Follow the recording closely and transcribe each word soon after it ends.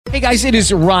Hey guys, it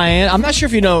is Ryan. I'm not sure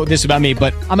if you know this about me,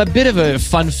 but I'm a bit of a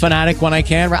fun fanatic when I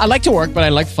can. I like to work, but I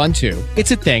like fun too.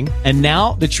 It's a thing. And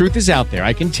now the truth is out there.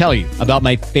 I can tell you about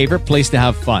my favorite place to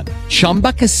have fun.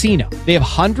 Chumba Casino. They have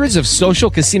hundreds of social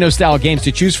casino style games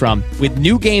to choose from with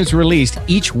new games released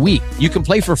each week. You can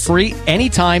play for free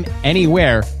anytime,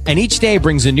 anywhere. And each day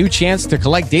brings a new chance to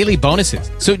collect daily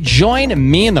bonuses. So join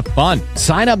me in the fun.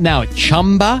 Sign up now at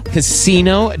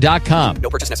ChumbaCasino.com. No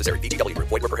purchase necessary. VGW.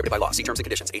 Void where prohibited by law. See terms and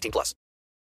conditions. 18+.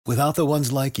 Without the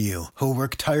ones like you, who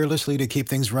work tirelessly to keep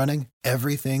things running,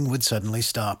 everything would suddenly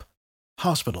stop.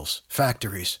 Hospitals,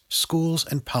 factories, schools,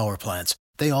 and power plants,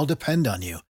 they all depend on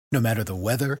you. No matter the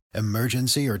weather,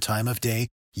 emergency, or time of day,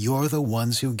 you're the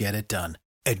ones who get it done.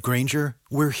 At Grainger,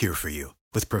 we're here for you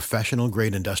with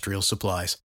professional-grade industrial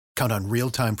supplies. Count on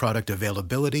real-time product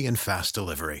availability and fast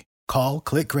delivery. Call,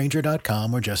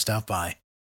 clickgrainger.com, or just stop by.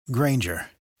 Grainger,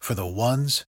 for the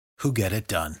ones who get it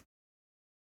done.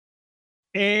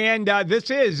 And this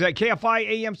is KFI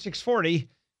AM 640.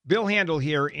 Bill Handel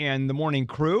here and the morning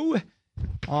crew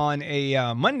on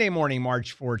a Monday morning,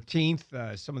 March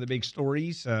 14th. Some of the big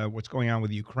stories, what's going on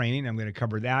with Ukraine. I'm going to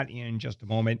cover that in just a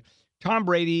moment. Tom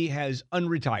Brady has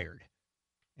unretired.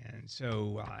 And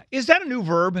so is that a new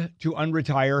verb, to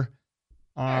unretire?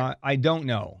 I don't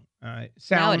know.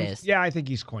 Now it is. Yeah, I think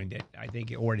he's coined it.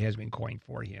 Or it has been coined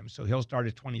for him. So he'll start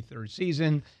his 23rd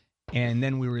season. And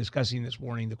then we were discussing this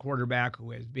morning the quarterback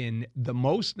who has been the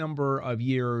most number of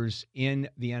years in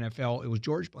the NFL. It was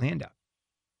George Blanda.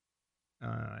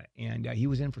 And he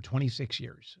was in for 26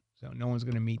 years. So no one's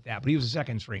going to meet that. But he was a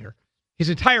second stringer. His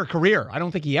entire career, I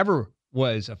don't think he ever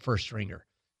was a first stringer.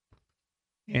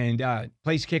 And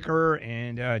place kicker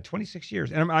and 26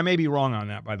 years. And I may be wrong on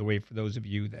that, by the way, for those of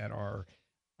you that are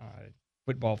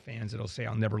football fans that'll say,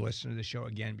 I'll never listen to the show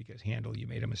again because, Handel, you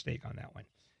made a mistake on that one.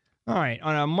 All right,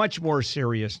 on a much more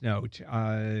serious note,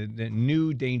 the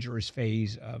new dangerous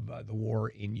phase of the war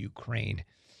in Ukraine.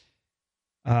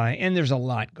 And there's a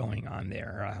lot going on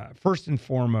there. First and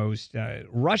foremost,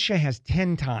 Russia has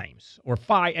 10 times, or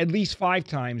at least 5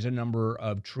 times the number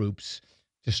of troops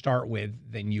to start with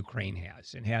than Ukraine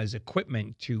has, and has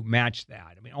equipment to match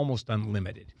that. I mean, almost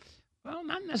unlimited. Well,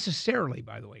 not necessarily,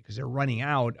 by the way, because they're running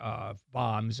out of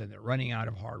bombs and they're running out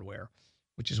of hardware,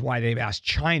 which is why they've asked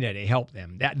China to help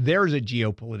them. There's a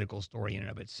geopolitical story in and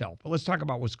of itself. But let's talk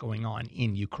about what's going on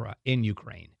in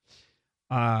Ukraine.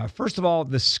 First of all,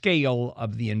 the scale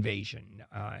of the invasion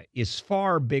is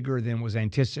far bigger than was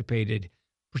anticipated,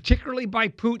 particularly by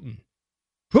Putin.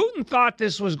 Putin thought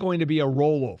this was going to be a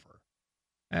rollover.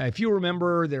 If you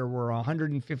remember, there were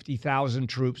 150,000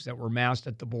 troops that were massed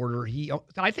at the border.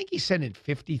 I think he sent in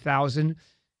 50,000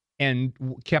 and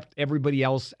kept everybody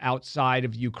else outside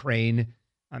of Ukraine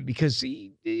because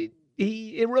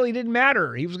it really didn't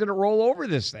matter. He was going to roll over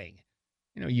this thing.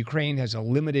 You know, Ukraine has a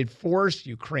limited force.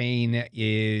 Ukraine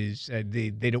is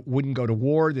they wouldn't go to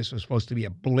war. This was supposed to be a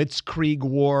blitzkrieg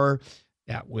war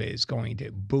that was going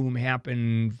to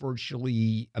happen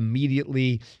virtually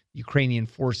immediately. Ukrainian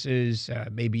forces,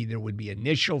 maybe there would be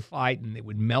initial fight and they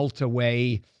would melt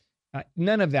away.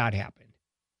 None of that happened.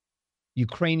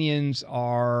 Ukrainians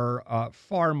are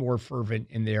far more fervent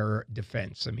in their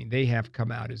defense. I mean, they have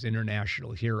come out as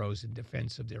international heroes in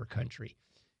defense of their country.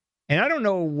 And I don't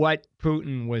know what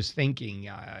Putin was thinking,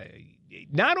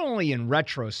 not only in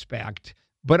retrospect,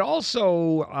 but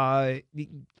also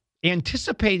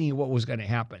anticipating what was going to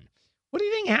happen. What do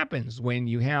you think happens when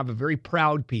you have a very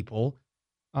proud people?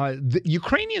 The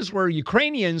Ukrainians were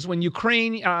Ukrainians when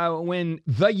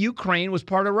the Ukraine was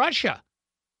part of Russia.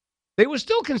 They would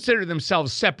still consider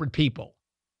themselves separate people.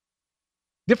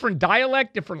 Different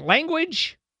dialect, different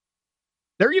language.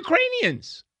 They're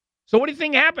Ukrainians. So what do you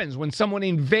think happens when someone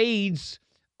invades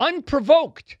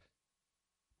unprovoked?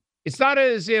 It's not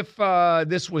as if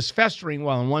this was festering.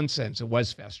 Well, in one sense, it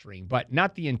was festering, but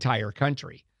not the entire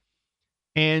country.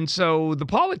 And so the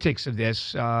politics of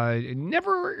this,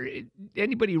 never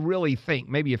anybody really think,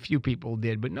 maybe a few people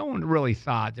did, but no one really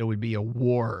thought there would be a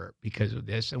war because of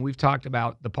this. And we've talked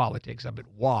about the politics of it.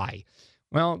 Why?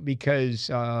 Well, because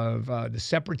of the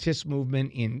separatist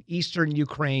movement in eastern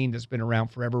Ukraine that's been around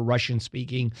forever, Russian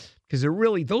speaking, because they're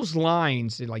really, those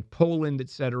lines like Poland, et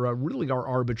cetera, really are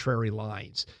arbitrary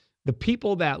lines. The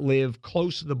people that live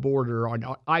close to the border on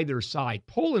either side,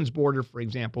 Poland's border, for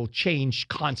example, changed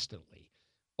constantly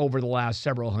over the last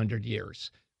several hundred years.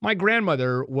 My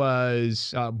grandmother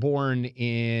was born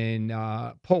in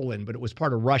Poland, but it was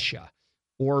part of Russia.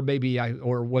 Or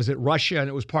or was it Russia and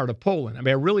it was part of Poland? I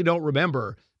mean, I really don't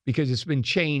remember because it's been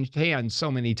changed hands so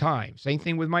many times. Same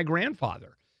thing with my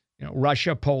grandfather. You know,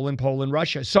 Russia, Poland, Poland,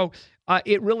 Russia. So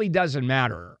it really doesn't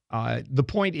matter. The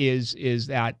point is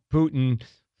that Putin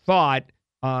thought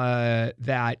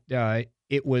that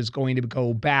it was going to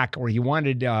go back, or he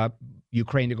wanted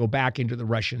Ukraine to go back into the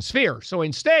Russian sphere. So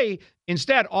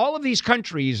instead, all of these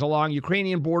countries along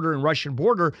Ukrainian border and Russian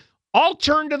border all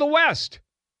turned to the West.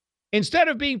 Instead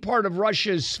of being part of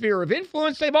Russia's sphere of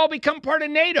influence, they've all become part of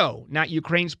NATO. Not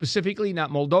Ukraine specifically,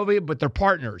 not Moldova, but they're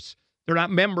partners. They're not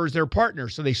members, they're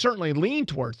partners. So they certainly lean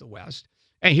towards the West.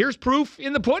 And here's proof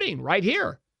in the pudding right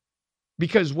here.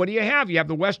 Because what do you have? You have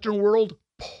the Western world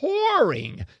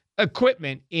pouring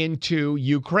equipment into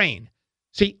Ukraine.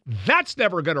 See, that's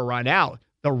never going to run out.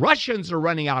 The Russians are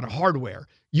running out of hardware.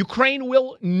 Ukraine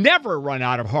will never run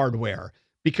out of hardware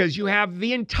because you have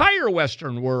the entire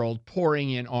Western world pouring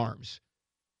in arms.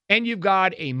 And you've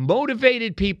got a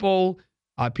motivated people,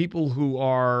 people who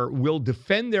will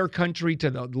defend their country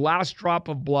to the last drop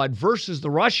of blood versus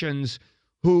the Russians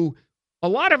who, a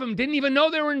lot of them didn't even know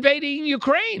they were invading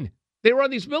Ukraine. They were on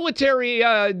these military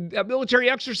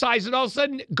exercises and all of a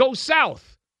sudden go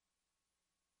south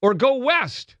or go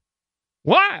west.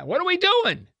 Why? What are we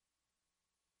doing?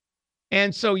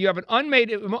 And so you have an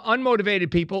unmotivated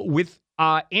people with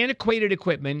antiquated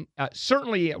equipment.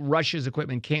 Certainly Russia's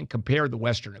equipment can't compare the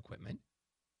Western equipment,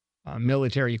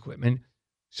 military equipment.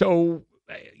 So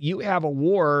you have a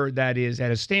war that is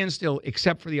at a standstill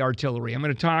except for the artillery. I'm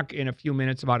going to talk in a few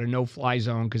minutes about a no-fly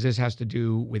zone because this has to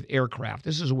do with aircraft.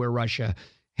 This is where Russia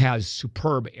has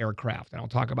superb aircraft, and I'll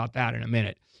talk about that in a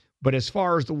minute. But as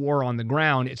far as the war on the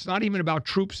ground, it's not even about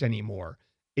troops anymore.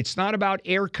 It's not about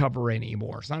air cover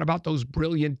anymore. It's not about those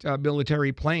brilliant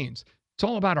military planes. It's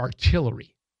all about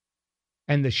artillery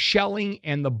and the shelling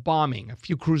and the bombing. A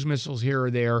few cruise missiles here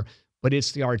or there, but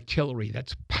it's the artillery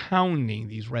that's pounding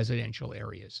these residential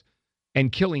areas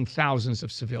and killing thousands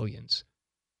of civilians.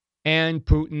 And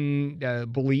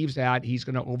Putin believes that he's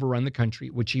going to overrun the country,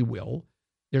 which he will.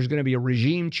 There's going to be a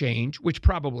regime change, which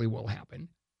probably will happen.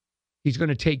 He's going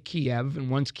to take Kiev, and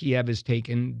once Kiev is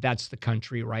taken, that's the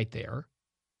country right there.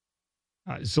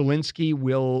 Zelensky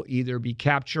will either be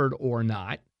captured or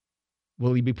not.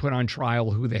 Will he be put on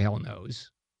trial? Who the hell knows?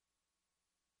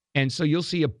 And so you'll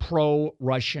see a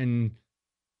pro-Russian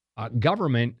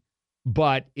government,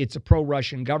 but it's a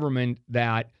pro-Russian government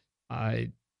that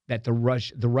the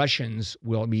Russians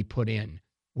will be put in,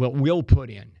 will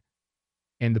put in.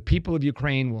 And the people of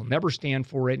Ukraine will never stand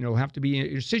for it, and it'll have to be an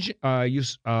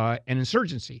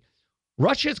insurgency.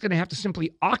 Russia is going to have to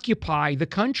simply occupy the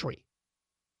country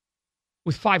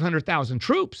with 500,000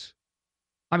 troops.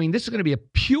 I mean, this is going to be a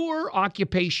pure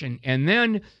occupation. And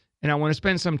then, and I want to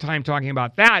spend some time talking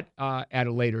about that at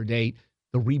a later date,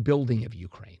 the rebuilding of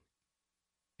Ukraine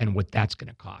and what that's going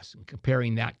to cost, and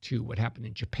comparing that to what happened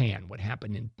in Japan, what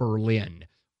happened in Berlin,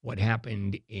 what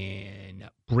happened in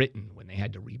Britain when they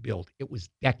had to rebuild. It was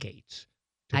decades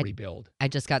to rebuild. I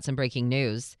just got some breaking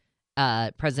news.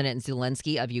 President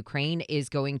Zelensky of Ukraine is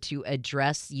going to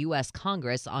address U.S.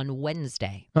 Congress on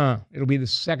Wednesday. It'll be the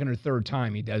second or third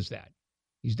time he does that.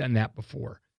 He's done that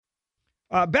before.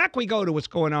 Back we go to what's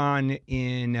going on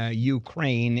in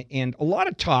Ukraine. And a lot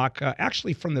of talk,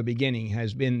 actually from the beginning,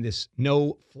 has been this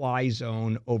no-fly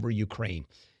zone over Ukraine.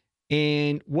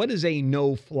 And what is a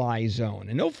no-fly zone?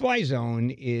 A no-fly zone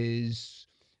is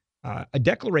a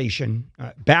declaration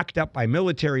backed up by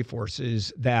military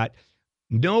forces that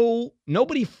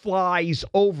nobody flies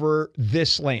over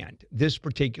this land, this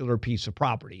particular piece of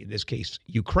property, in this case,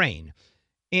 Ukraine.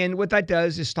 And what that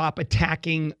does is stop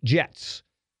attacking jets.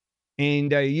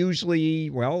 And usually,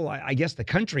 well, I guess the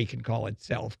country can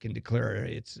declare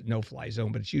it's a no-fly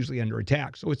zone, but it's usually under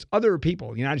attack. So it's other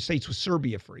people. The United States with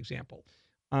Serbia, for example.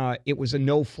 It was a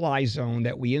no-fly zone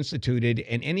that we instituted,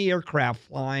 and any aircraft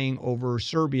flying over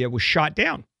Serbia was shot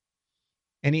down.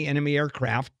 Any enemy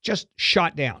aircraft just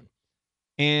shot down.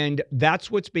 And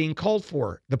that's what's being called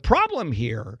for. The problem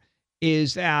here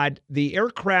is that the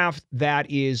aircraft that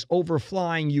is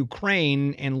overflying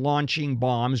Ukraine and launching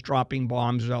bombs, dropping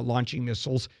bombs, launching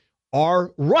missiles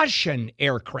are Russian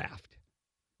aircraft.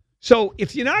 So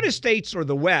if the United States or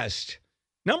the West,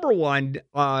 number one,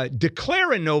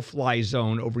 declare a no-fly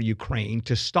zone over Ukraine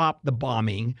to stop the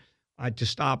bombing, to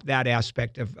stop that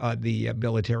aspect of the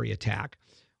military attack.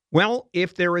 Well,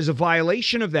 if there is a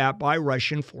violation of that by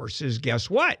Russian forces, guess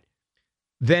what?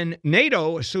 Then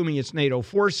NATO, assuming it's NATO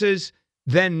forces,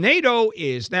 then NATO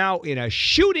is now in a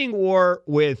shooting war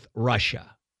with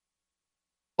Russia.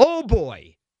 Oh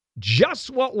boy,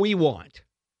 just what we want.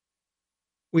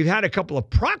 We've had a couple of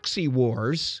proxy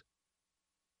wars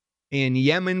in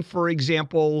Yemen, for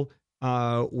example,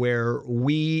 where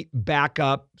we back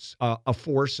up a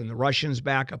force and the Russians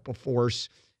back up a force,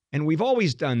 And we've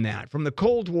always done that. From the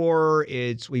Cold War,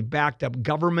 we've backed up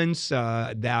governments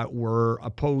that were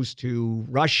opposed to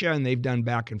Russia, and they've done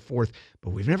back and forth.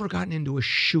 But we've never gotten into a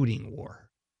shooting war.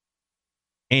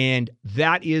 And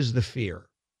that is the fear.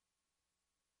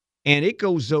 And it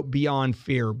goes beyond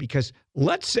fear, because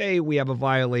let's say we have a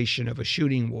violation of a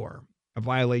shooting war, a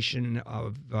violation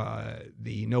of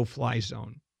the no-fly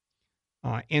zone,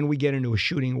 and we get into a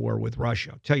shooting war with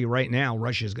Russia. I'll tell you right now,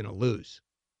 Russia is going to lose.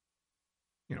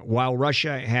 While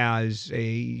Russia has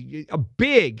a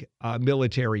big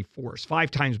military force,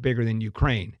 5 times bigger than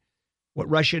Ukraine, what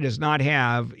Russia does not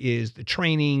have is the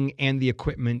training and the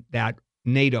equipment that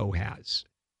NATO has.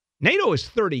 NATO is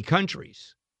 30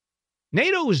 countries.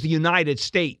 NATO is the United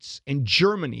States and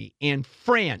Germany and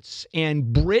France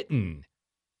and Britain,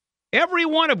 every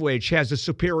one of which has a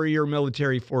superior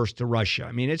military force to Russia.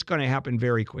 I mean, it's going to happen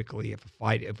very quickly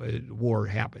if a war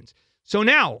happens. So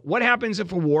now, what happens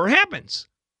if a war happens?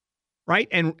 Right?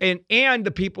 And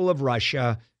the people of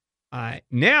Russia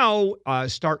now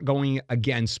start going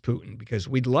against Putin, because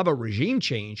we'd love a regime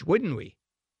change, wouldn't we?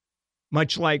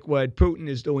 Much like what Putin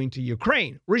is doing to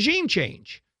Ukraine. Regime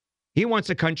change. He wants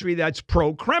a country that's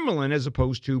pro-Kremlin as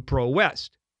opposed to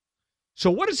pro-West.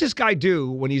 So what does this guy do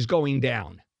when he's going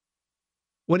down?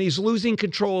 When he's losing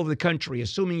control of the country,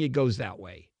 assuming it goes that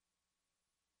way?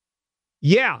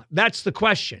 Yeah, that's the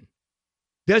question.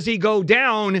 Does he go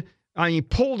down? He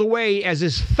pulled away as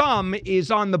his thumb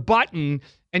is on the button,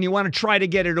 and you want to try to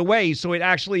get it away so it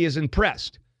actually isn't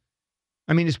pressed.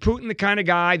 I mean, is Putin the kind of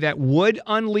guy that would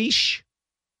unleash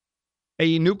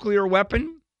a nuclear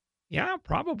weapon? Yeah,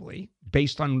 probably,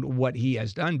 based on what he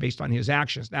has done, based on his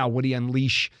actions. Now, would he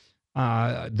unleash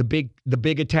the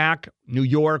big attack, New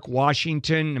York,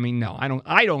 Washington? I mean, no,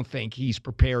 I don't think he's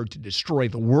prepared to destroy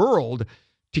the world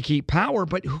to keep power.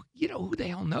 But who the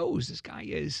hell knows? This guy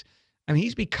is. I mean,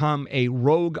 he's become a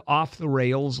rogue,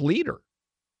 off-the-rails leader.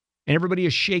 And everybody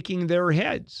is shaking their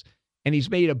heads. And he's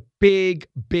made a big,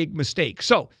 big mistake.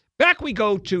 So back we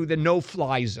go to the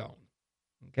no-fly zone.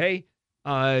 Okay?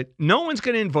 No one's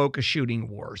going to invoke a shooting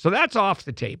war. So that's off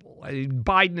the table.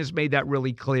 Biden has made that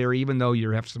really clear, even though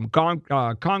you have some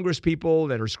Congress people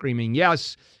that are screaming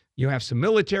yes. You have some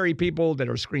military people that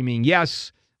are screaming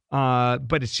yes.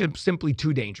 But it's simply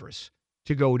too dangerous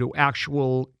to go to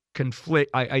actual conflict,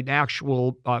 an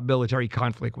actual military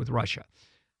conflict with Russia.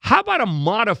 How about a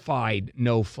modified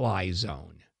no-fly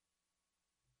zone?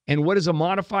 And what is a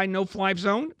modified no-fly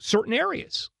zone? Certain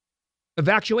areas,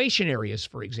 evacuation areas,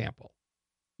 for example.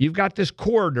 You've got this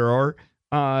corridor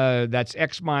that's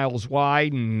X miles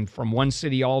wide and from one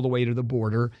city all the way to the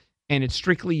border, and it's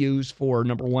strictly used for,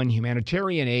 number one,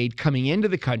 humanitarian aid coming into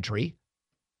the country,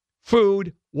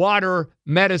 food, water,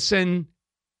 medicine,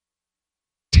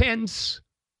 tents,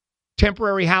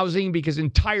 temporary housing, because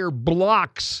entire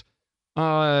blocks,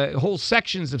 whole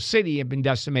sections of city have been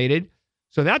decimated.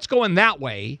 So that's going that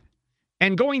way.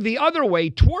 And going the other way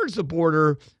towards the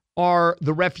border are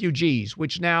the refugees,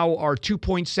 which now are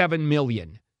 2.7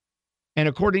 million. And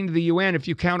according to the UN, if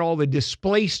you count all the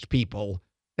displaced people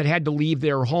that had to leave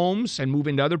their homes and move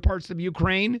into other parts of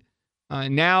Ukraine,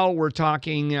 now we're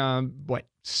talking,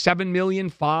 7 million,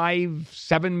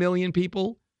 7 million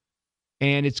people.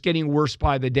 And it's getting worse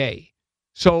by the day.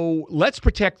 So let's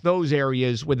protect those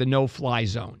areas with a no-fly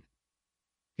zone.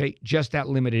 Okay, just that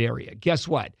limited area. Guess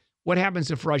what? What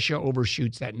happens if Russia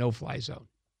overshoots that no-fly zone?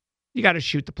 You got to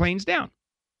shoot the planes down.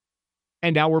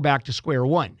 And now we're back to square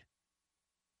one.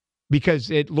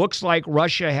 Because it looks like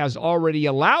Russia has already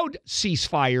allowed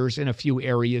ceasefires in a few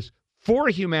areas for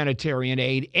humanitarian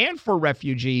aid and for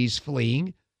refugees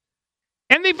fleeing.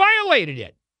 And they violated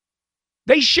it.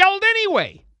 They shelled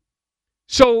anyway.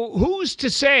 So who's to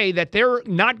say that they're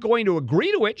not going to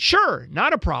agree to it? Sure,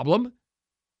 not a problem.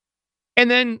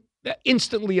 And then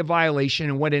instantly a violation,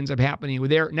 and what ends up happening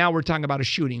there, now we're talking about a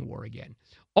shooting war again.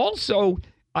 Also,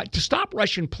 to stop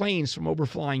Russian planes from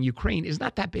overflying Ukraine is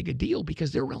not that big a deal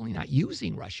because they're really not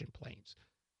using Russian planes.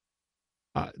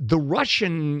 The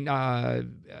Russian,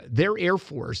 their air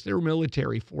force, their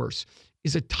military force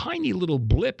is a tiny little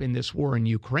blip in this war in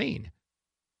Ukraine.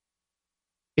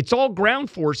 It's all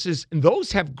ground forces, and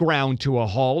those have ground to a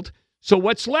halt. So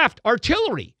what's left?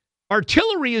 Artillery.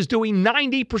 Artillery is doing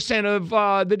 90%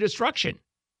 of the destruction.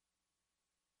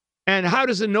 And how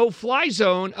does a no-fly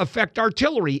zone affect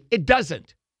artillery? It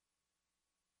doesn't.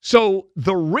 So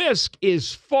the risk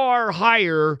is far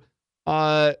higher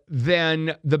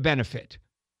than the benefit.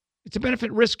 It's a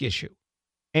benefit-risk issue.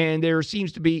 And there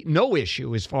seems to be no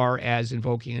issue as far as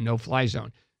invoking a no-fly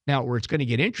zone. Now, where it's going to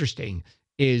get interesting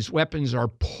is weapons are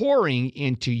pouring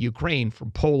into Ukraine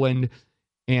from Poland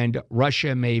And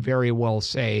Russia may very well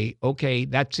say, okay,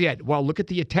 that's it. Well, look at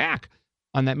the attack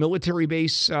on that military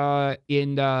base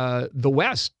in the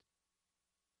West,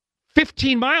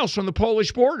 15 miles from the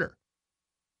Polish border.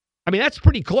 I mean, that's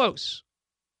pretty close.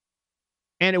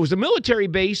 And it was a military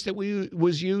base that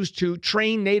was used to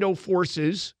train NATO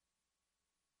forces.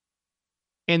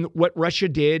 And what Russia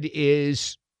did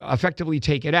is effectively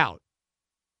take it out.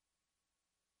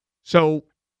 So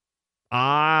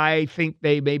I think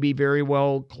they may be very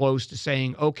well close to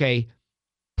saying, okay,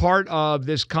 part of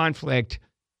this conflict,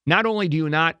 not only do you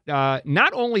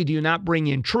not bring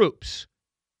in troops,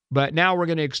 but now we're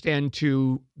going to extend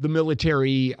to the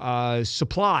military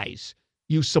supplies.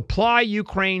 You supply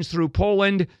Ukraine through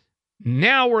Poland.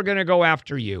 Now we're going to go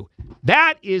after you.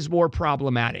 That is more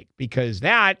problematic because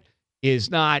that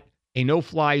is not a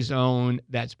no-fly zone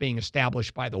that's being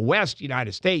established by the West,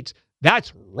 United States.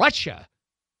 That's Russia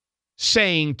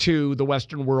saying to the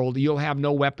Western world, you'll have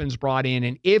no weapons brought in.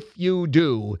 And if you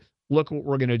do, look what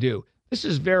we're going to do. This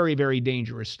is very, very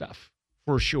dangerous stuff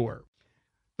for sure.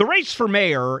 The race for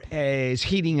mayor is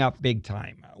heating up big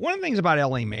time. One of the things about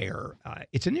LA mayor,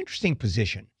 it's an interesting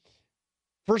position.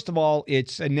 First of all,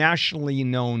 it's a nationally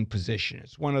known position.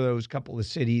 It's one of those couple of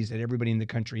cities that everybody in the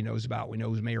country knows about. We know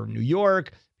who's mayor of New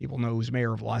York. People know who's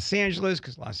mayor of Los Angeles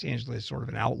because Los Angeles is sort of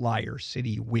an outlier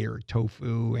city, weird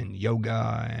tofu and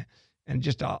yoga and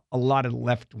just a lot of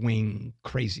left-wing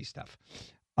crazy stuff.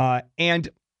 And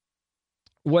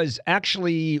was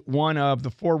actually one of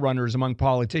the forerunners among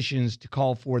politicians to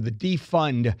call for the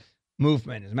defund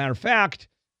movement. As a matter of fact,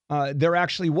 there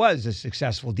actually was a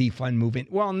successful defund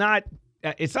movement. Well,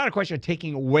 it's not a question of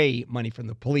taking away money from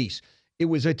the police. It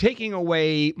was a taking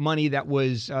away money that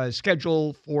was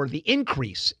scheduled for the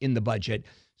increase in the budget.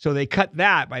 So they cut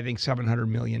that by, I think, $700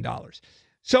 million.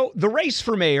 So the race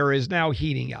for mayor is now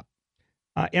heating up.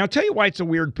 And I'll tell you why it's a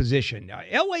weird position.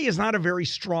 LA is not a very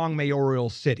strong mayoral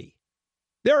city.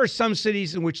 There are some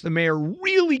cities in which the mayor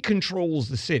really controls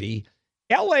the city.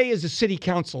 LA is a city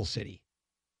council city.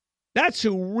 That's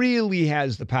who really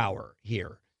has the power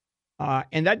here.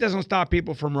 And that doesn't stop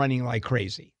people from running like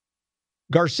crazy.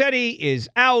 Garcetti is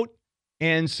out.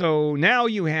 And so now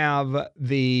you have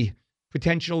the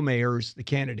potential mayors, the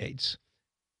candidates.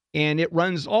 And it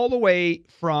runs all the way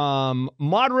from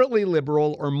moderately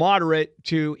liberal or moderate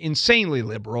to insanely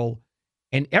liberal.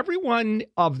 And everyone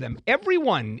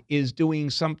is doing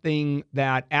something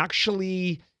that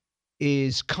actually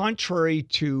is contrary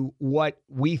to what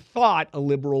we thought a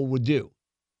liberal would do.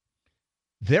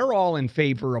 They're all in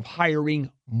favor of hiring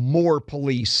more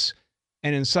police,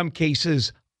 and in some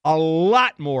cases, a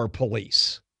lot more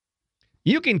police.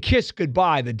 You can kiss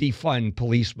goodbye the defund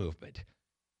police movement.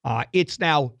 It's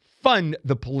now fund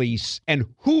the police, and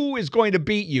who is going to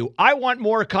beat you? I want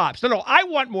more cops. No, I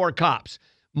want more cops.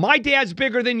 My dad's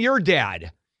bigger than your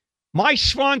dad. My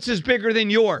schwanz is bigger than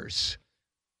yours.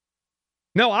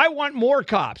 No, I want more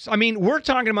cops. I mean, we're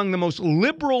talking among the most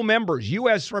liberal members.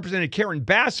 U.S. Representative Karen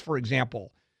Bass, for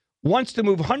example, wants to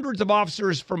move hundreds of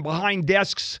officers from behind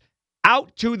desks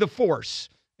out to the force.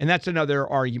 And that's another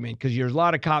argument because there's a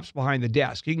lot of cops behind the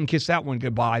desk. You can kiss that one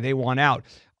goodbye. They want out.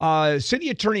 City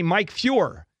Attorney Mike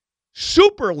Feuer,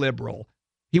 super liberal.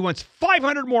 He wants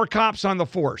 500 more cops on the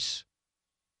force.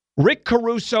 Rick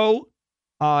Caruso,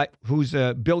 who's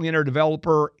a billionaire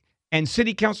developer, and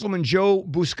City Councilman Joe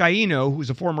Buscaino, who's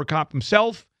a former cop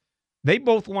himself, they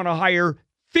both want to hire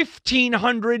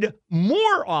 1,500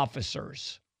 more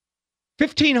officers.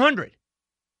 1,500.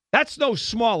 That's no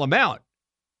small amount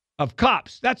of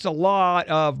cops. That's a lot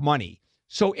of money.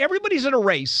 So everybody's in a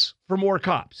race for more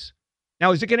cops.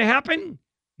 Now, is it going to happen?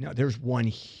 No, there's one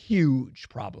huge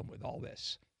problem with all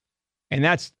this, and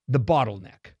that's the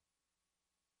bottleneck.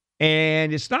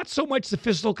 And it's not so much the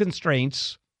fiscal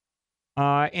constraints,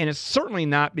 and it's certainly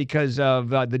not because of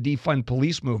the defund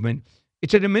police movement.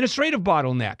 It's an administrative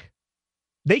bottleneck.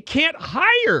 They can't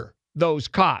hire those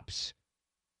cops.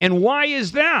 And why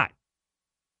is that?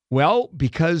 Well,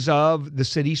 because of the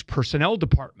city's personnel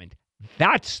department.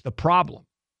 That's the problem.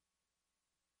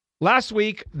 Last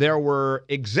week, there were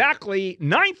exactly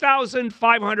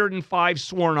 9,505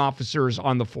 sworn officers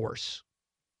on the force.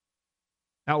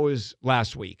 That was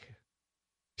last week.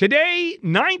 Today,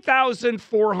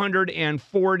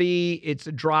 9,440. It's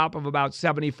a drop of about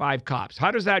 75 cops.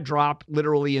 How does that drop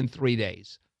literally in 3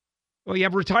 days? Well, you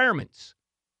have retirements.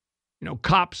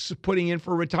 Cops putting in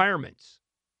for retirements.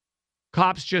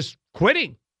 Cops just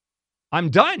quitting. I'm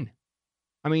done.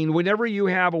 I mean, whenever you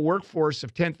have a workforce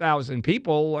of 10,000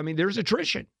 people, there's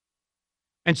attrition.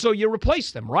 And so you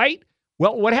replace them, right?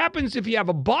 Well, what happens if you have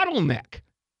a bottleneck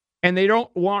and they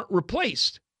don't want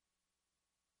replaced?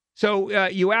 So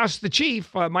you ask the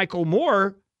chief, Michael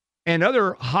Moore, and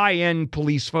other high-end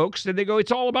police folks, and they go,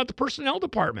 it's all about the personnel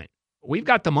department. We've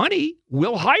got the money.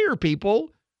 We'll hire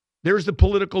people. There's the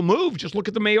political move. Just look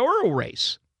at the mayoral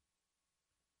race.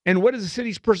 And what does the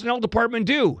city's personnel department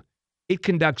do? It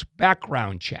conducts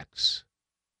background checks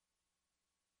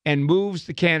and moves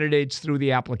the candidates through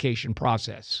the application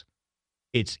process.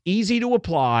 It's easy to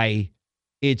apply.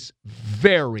 It's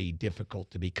very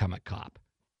difficult to become a cop.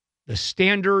 The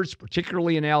standards,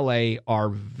 particularly in LA, are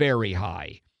very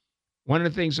high. One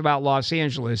of the things about Los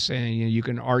Angeles, and you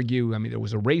can argue, I mean, there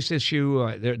was a race issue,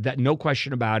 that no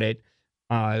question about it.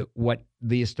 What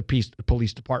the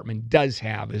police department does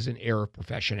have is an air of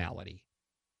professionality,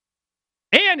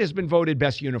 and has been voted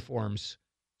best uniforms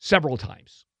several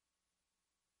times.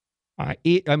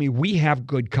 We have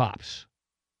good cops.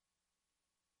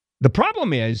 The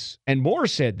problem is, and Moore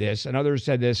said this, and others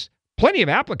said this, plenty of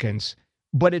applicants,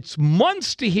 but it's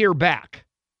months to hear back.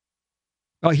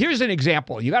 Here's an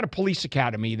example. You got a police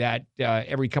academy that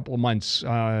every couple of months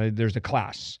there's a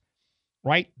class,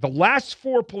 right? The last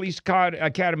 4 police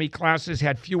academy classes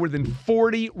had fewer than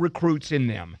 40 recruits in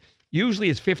them. Usually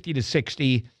it's 50 to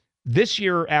 60. This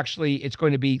year, actually, it's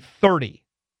going to be 30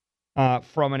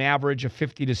 from an average of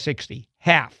 50 to 60,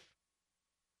 half.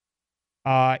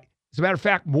 As a matter of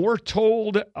fact, Moore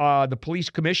told the police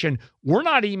commission, we're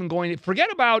not even going to,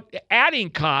 forget about adding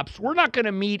cops, we're not going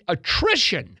to meet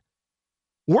attrition.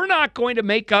 We're not going to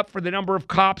make up for the number of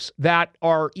cops that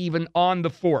are even on the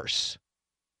force.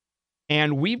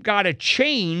 And we've got to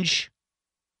change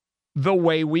the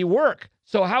way we work.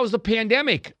 So how's the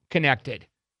pandemic connected?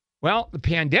 Well, the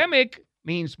pandemic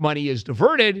means money is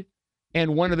diverted.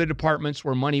 And one of the departments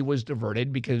where money was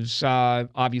diverted, because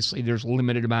obviously there's a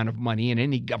limited amount of money in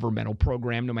any governmental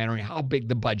program, no matter how big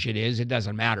the budget is, it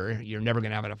doesn't matter. You're never going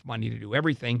to have enough money to do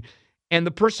everything. And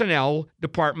the personnel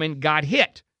department got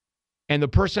hit. And the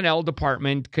personnel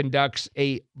department conducts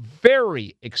a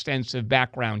very extensive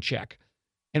background check.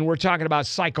 And we're talking about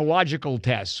psychological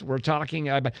tests. We're talking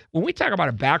about, when we talk about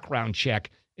a background check,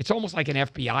 it's almost like an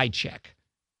FBI check.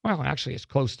 Well, actually, it's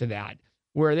close to that,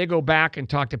 where they go back and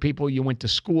talk to people you went to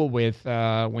school with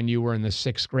when you were in the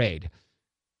 6th grade.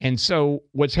 And so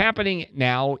what's happening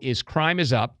now is crime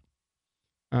is up,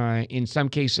 in some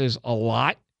cases a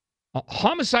lot.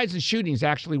 Homicides and shootings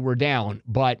actually were down,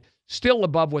 but still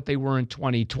above what they were in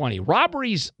 2020.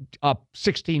 Robberies up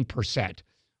 16%.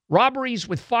 Robberies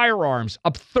with firearms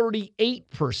up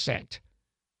 38%.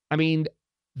 I mean,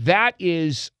 that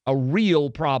is a real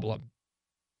problem.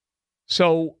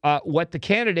 So what the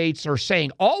candidates are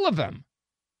saying, all of them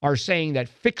are saying that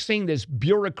fixing this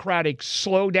bureaucratic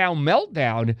slowdown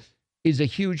meltdown is a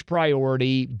huge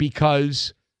priority,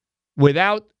 because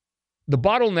without the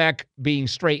bottleneck being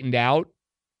straightened out,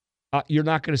 you're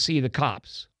not going to see the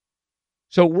cops.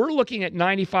 So we're looking at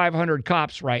 9,500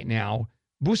 cops right now.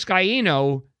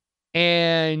 Buscaino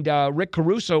and Rick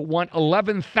Caruso want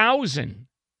 11,000,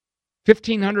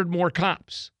 1,500 more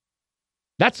cops.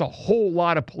 That's a whole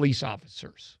lot of police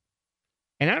officers.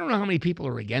 And I don't know how many people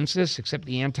are against this except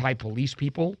the anti-police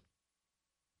people.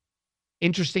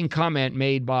 Interesting comment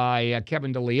made by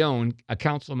Kevin DeLeon, a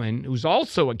councilman who's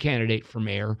also a candidate for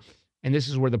mayor. And this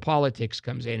is where the politics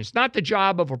comes in. It's not the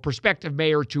job of a prospective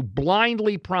mayor to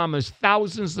blindly promise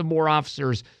thousands of more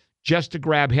officers just to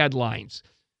grab headlines.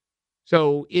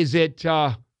 So is it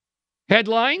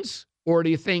headlines? Or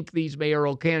do you think these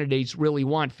mayoral candidates really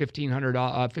want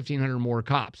 1,500 more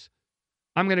cops?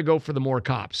 I'm going to go for the more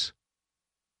cops.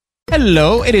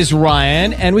 Hello, it is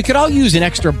Ryan, and we could all use an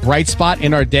extra bright spot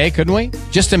in our day, couldn't we?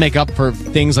 Just to make up for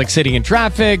things like sitting in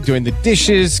traffic, doing the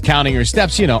dishes, counting your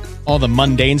steps, all the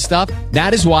mundane stuff.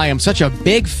 That is why I'm such a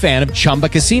big fan of Chumba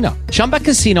Casino. Chumba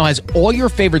Casino has all your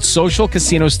favorite social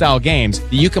casino-style games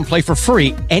that you can play for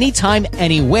free anytime,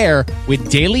 anywhere with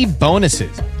daily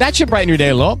bonuses. That should brighten your day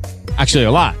a little. Actually,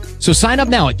 a lot. So sign up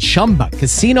now at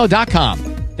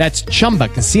ChumbaCasino.com. That's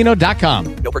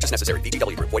ChumbaCasino.com. No purchase necessary.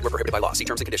 VGW Group. Void where prohibited by law. See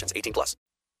terms and conditions. 18+.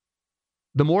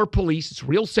 The more police, it's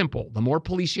real simple. The more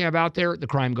police you have out there, the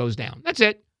crime goes down. That's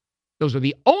it. Those are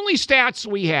the only stats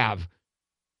we have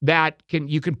that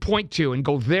you can point to and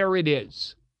go, there it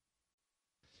is.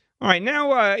 All right,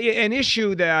 now an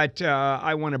issue that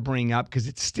I want to bring up because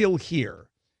it's still here.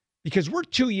 Because we're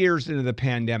 2 years into the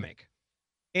pandemic.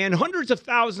 And hundreds of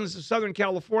thousands of Southern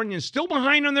Californians still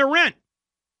behind on their rent.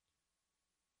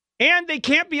 And they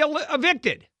can't be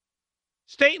evicted.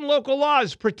 State and local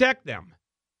laws protect them.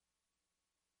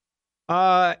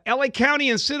 LA County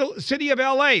and City of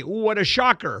LA, what a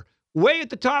shocker. Way at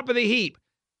the top of the heap.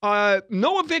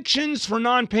 No evictions for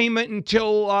non-payment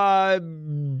until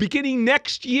beginning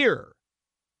next year.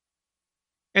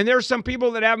 And there are some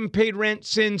people that haven't paid rent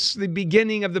since the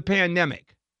beginning of the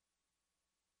pandemic.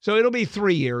 So it'll be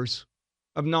 3 years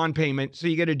of non-payment. So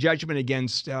you get a judgment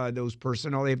against those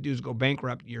person. All they have to do is go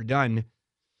bankrupt. You're done.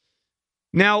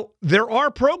 Now, there are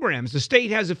programs. The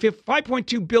state has a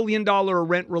 $5.2 billion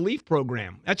rent relief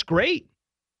program. That's great.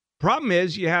 Problem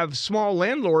is you have small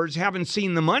landlords haven't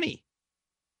seen the money.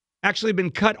 Actually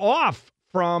been cut off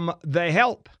from the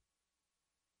help.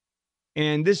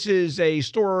 And this is a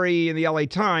story in the LA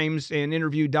Times, and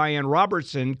interviewed Diane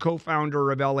Robertson,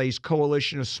 co-founder of LA's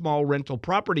Coalition of Small Rental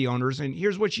Property Owners. And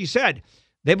here's what she said.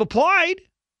 They've applied,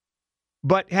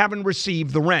 but haven't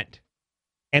received the rent.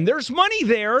 And there's money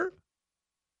there,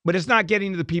 but it's not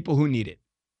getting to the people who need it.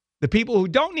 The people who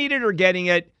don't need it are getting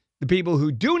it. The people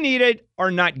who do need it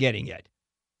are not getting it.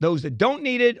 Those that don't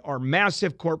need it are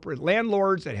massive corporate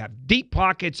landlords that have deep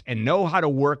pockets and know how to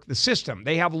work the system.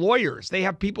 They have lawyers. They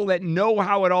have people that know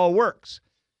how it all works.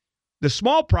 The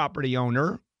small property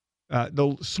owner,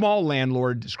 the small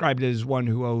landlord, described as one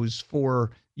who owes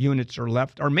 4 units or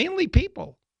left, are mainly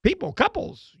people,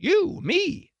 couples, you,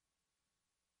 me.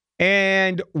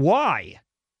 And why?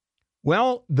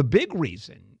 Well, the big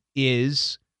reason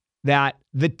is that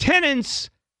the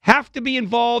tenants have to be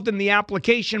involved in the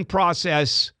application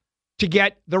process to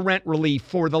get the rent relief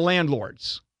for the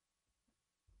landlords.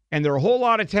 And there are a whole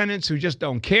lot of tenants who just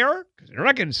don't care because they're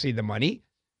not going to see the money.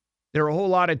 There are a whole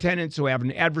lot of tenants who have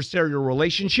an adversarial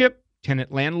relationship,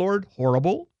 tenant-landlord,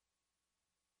 horrible.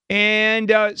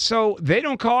 And so they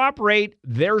don't cooperate.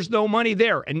 There's no money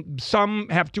there. And some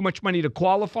have too much money to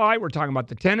qualify. We're talking about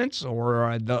the tenants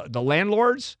or the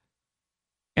landlords.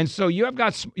 And so you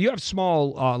have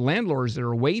small landlords that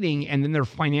are waiting, and then they're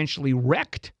financially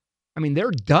wrecked. I mean, they're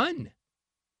done.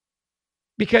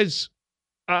 Because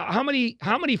how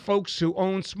many folks who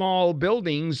own small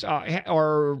buildings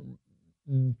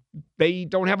they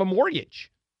don't have a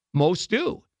mortgage? Most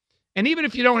do. And even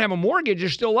if you don't have a mortgage,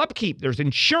 there's still upkeep. There's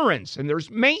insurance and there's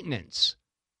maintenance.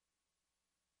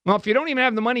 Well, if you don't even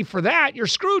have the money for that, you're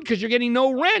screwed because you're getting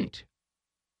no rent.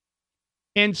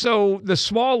 And so the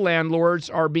small landlords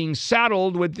are being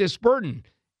saddled with this burden.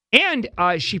 And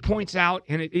she points out,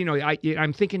 and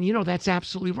I'm thinking, that's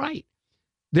absolutely right.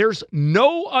 There's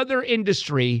no other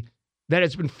industry that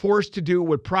has been forced to do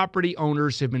what property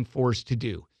owners have been forced to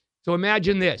do. So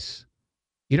imagine this.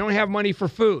 You don't have money for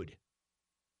food.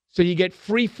 So you get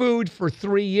free food for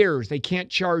 3 years. They can't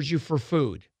charge you for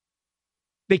food.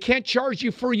 They can't charge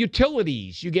you for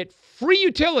utilities. You get free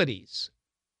utilities.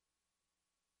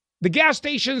 The gas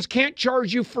stations can't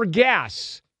charge you for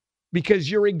gas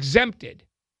because you're exempted.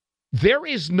 There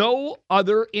is no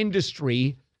other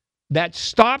industry that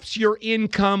stops your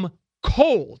income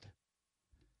cold.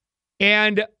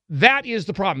 And that is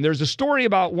the problem. There's a story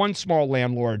about one small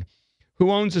landlord who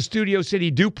owns a Studio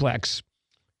City duplex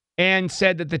and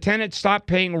said that the tenant stopped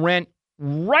paying rent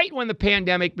right when the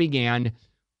pandemic began,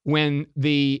 when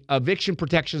the eviction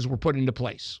protections were put into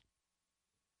place.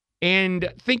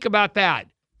 And think about that.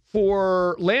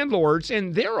 For landlords,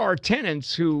 and there are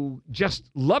tenants who just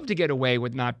love to get away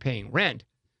with not paying rent.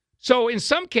 So in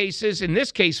some cases, in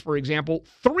this case, for example,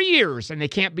 3 years and they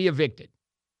can't be evicted.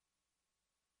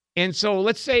 And so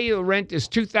let's say the rent is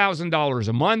 $2,000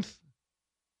 a month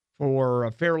for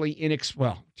a fairly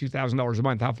 $2,000 a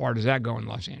month. How far does that go in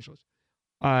Los Angeles?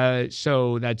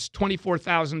 So that's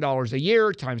 $24,000 a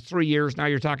year times 3 years. Now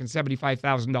you're talking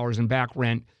 $75,000 in back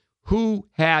rent. Who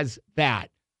has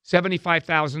that?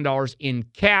 $75,000 in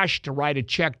cash to write a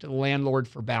check to the landlord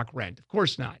for back rent? Of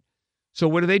course not. So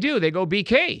what do? They go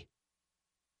BK.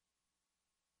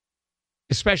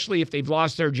 Especially if they've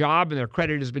lost their job and their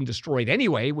credit has been destroyed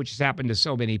anyway, which has happened to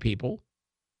so many people.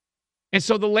 And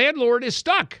so the landlord is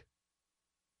stuck.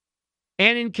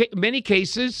 And in many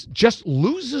cases, just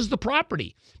loses the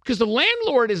property. Because the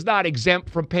landlord is not exempt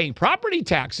from paying property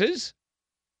taxes.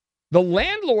 The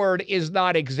landlord is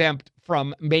not exempt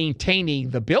from maintaining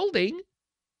the building.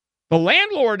 The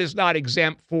landlord is not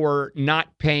exempt for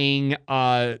not paying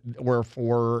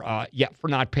for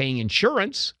not paying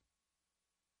insurance.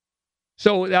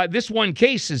 So this one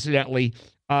case, incidentally,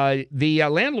 the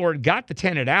landlord got the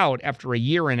tenant out after a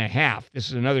year and a half. This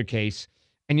is another case.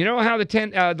 And you know how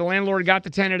the landlord got the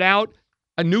tenant out?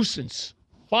 A nuisance.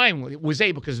 Fine, was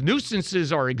able, because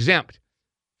nuisances are exempt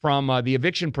from the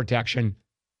eviction protection.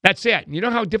 That's it. You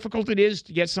know how difficult it is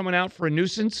to get someone out for a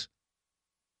nuisance?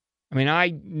 I mean,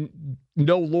 I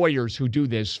know lawyers who do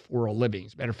this for a living.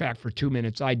 As a matter of fact, for 2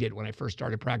 minutes, I did when I first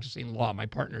started practicing law. My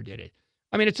partner did it.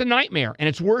 I mean, it's a nightmare, and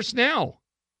it's worse now.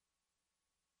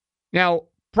 Now,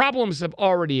 problems have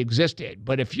already existed.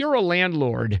 But if you're a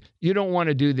landlord, you don't want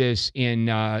to do this in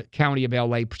county of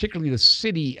L.A., particularly the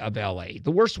city of L.A.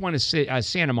 The worst one is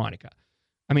Santa Monica.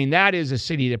 I mean, that is a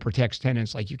city that protects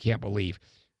tenants like you can't believe.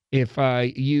 If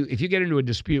you get into a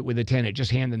dispute with a tenant,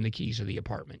 just hand them the keys of the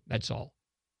apartment. That's all.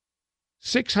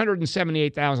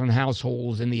 678,000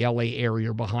 households in the L.A.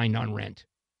 area are behind on rent.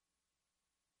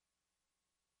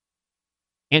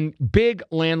 And big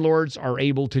landlords are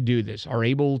able to do this, are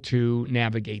able to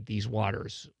navigate these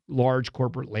waters, large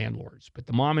corporate landlords. But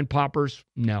the mom and poppers,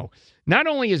 no. Not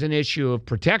only is an issue of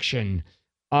protection,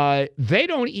 they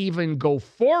don't even go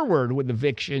forward with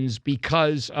evictions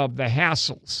because of the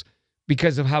hassles,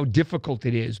 because of how difficult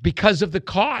it is, because of the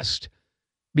cost.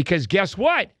 Because guess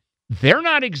what? They're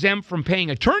not exempt from paying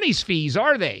attorney's fees,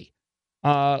 are they?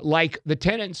 Like the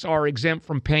tenants are exempt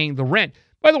from paying the rent.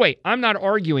 By the way, I'm not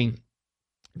arguing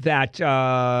that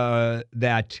the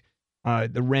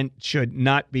rent should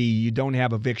not be, you don't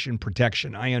have eviction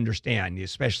protection. I understand,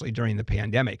 especially during the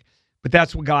pandemic. But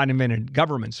that's what God invented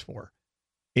governments for,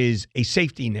 is a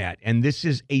safety net. And this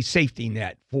is a safety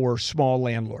net for small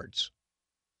landlords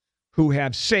who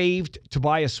have saved to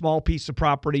buy a small piece of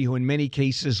property, who in many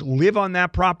cases live on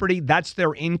that property. That's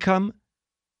their income.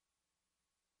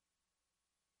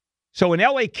 So in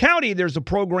L.A. County, there's a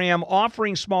program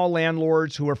offering small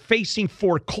landlords who are facing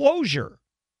foreclosure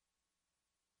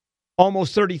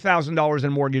almost $30,000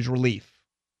 in mortgage relief.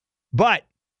 But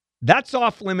that's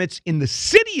off limits in the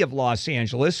city of Los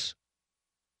Angeles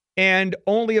and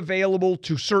only available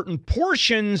to certain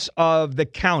portions of the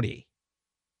county.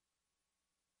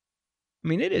 I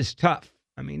mean, it is tough.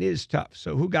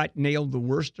 So who got nailed the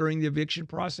worst during the eviction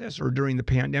process or during the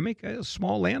pandemic?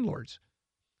 Small landlords.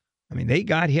 I mean, they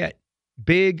got hit.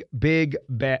 Big,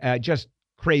 just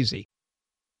crazy.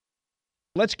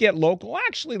 Let's get local.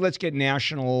 Actually, let's get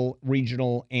national,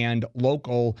 regional, and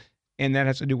local. And that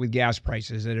has to do with gas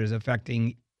prices that is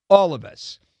affecting all of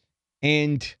us.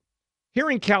 And here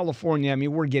in California, I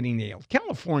mean, we're getting nailed.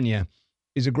 California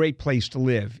is a great place to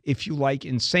live if you like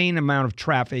insane amount of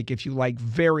traffic, if you like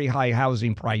very high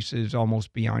housing prices,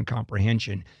 almost beyond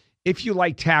comprehension, if you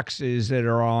like taxes that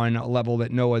are on a level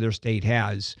that no other state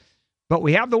has. But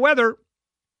we have the weather,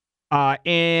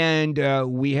 and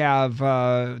we have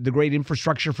the great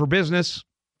infrastructure for business.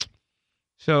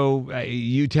 So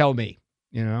you tell me,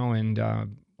 and a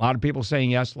lot of people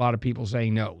saying yes, a lot of people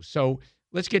saying no. So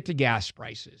let's get to gas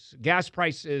prices. Gas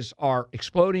prices are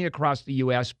exploding across the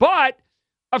U.S., but,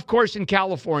 of course, in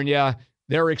California,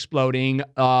 they're exploding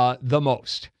the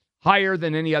most, higher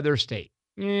than any other state.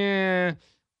 Yeah.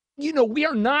 We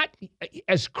are not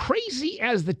as crazy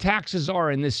as the taxes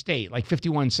are in this state, like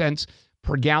 51 cents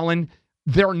per gallon.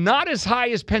 They're not as high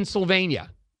as Pennsylvania.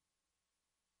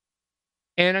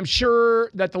 And I'm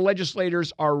sure that the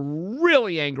legislators are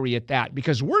really angry at that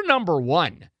because we're number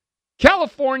one.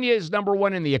 California is number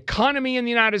one in the economy in the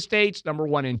United States, number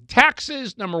one in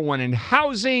taxes, number one in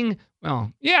housing.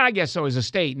 Well, yeah, I guess so as a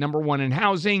state, number one in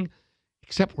housing,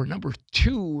 except we're number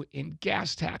two in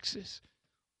gas taxes.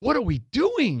 What are we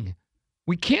doing?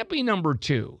 We can't be number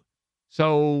two.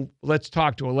 So let's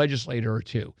talk to a legislator or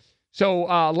two. So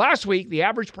last week, the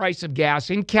average price of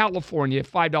gas in California,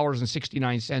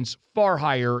 $5.69, far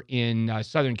higher in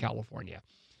Southern California.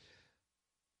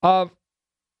 A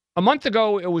month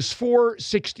ago, it was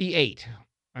 $4.68.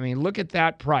 I mean, look at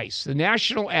that price. The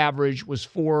national average was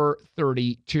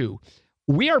 $4.32.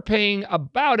 We are paying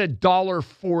about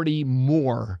 $1.40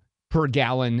 more per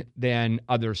gallon than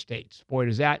other states. Boy,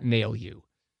 does that nail you.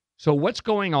 So what's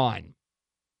going on?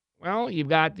 Well, you've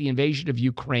got the invasion of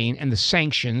Ukraine and the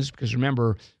sanctions, because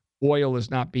remember, oil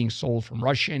is not being sold from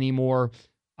Russia anymore.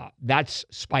 That's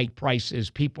spiked prices.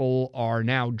 People are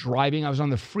now driving. I was on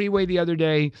the freeway the other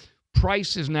day.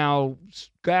 Gas is now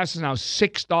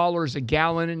 $6 a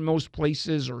gallon in most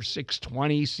places, or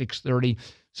 $6.20, $6.30.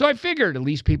 So I figured at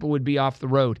least people would be off the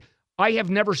road. I have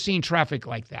never seen traffic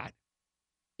like that.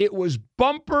 It was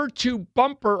bumper to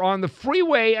bumper on the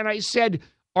freeway, and I said,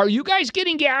 are you guys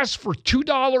getting gas for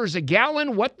 $2 a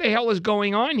gallon? What the hell is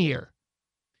going on here?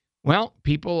 Well,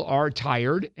 people are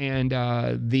tired, and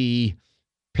the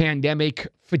pandemic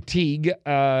fatigue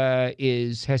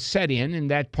has set in,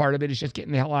 and that part of it is just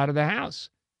getting the hell out of the house.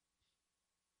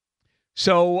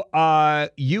 So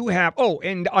you have,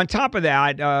 and on top of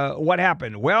that, what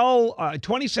happened? Well,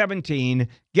 2017,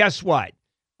 guess what?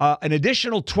 An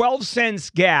additional 12 cents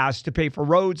gas to pay for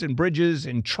roads and bridges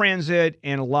and transit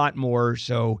and a lot more.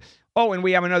 So, and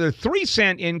we have another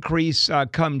 3-cent increase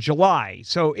come July.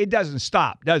 So it doesn't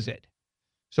stop, does it?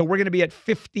 So we're going to be at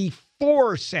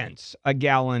 54 cents a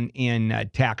gallon in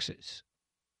taxes.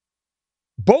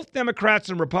 Both Democrats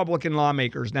and Republican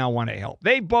lawmakers now want to help.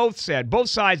 They both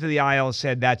sides of the aisle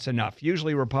said that's enough.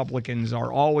 Usually Republicans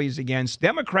are always against.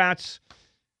 Democrats,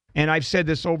 and I've said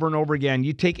this over and over again,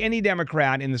 you take any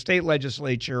Democrat in the state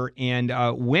legislature, and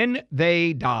when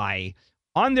they die,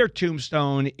 on their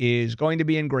tombstone is going to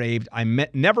be engraved,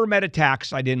 never met a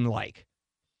tax I didn't like.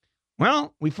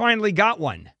 Well, we finally got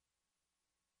one.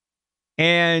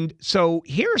 And so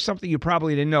here's something you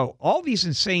probably didn't know. All these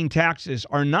insane taxes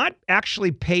are not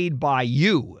actually paid by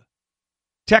you.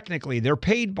 Technically, they're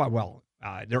paid by,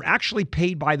 they're actually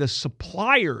paid by the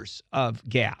suppliers of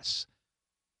gas.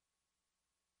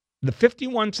 The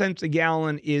 51 cents a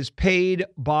gallon is paid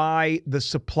by the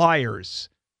suppliers,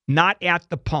 not at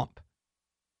the pump.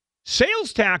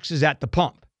 Sales tax is at the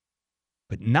pump,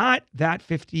 but not that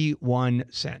 51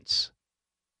 cents.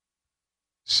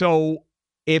 So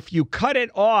if you cut it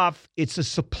off, it's the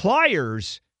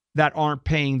suppliers that aren't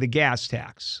paying the gas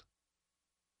tax.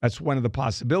 That's one of the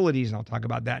possibilities, and I'll talk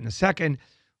about that in a second.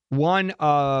 One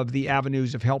of the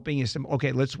avenues of helping is,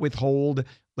 let's withhold,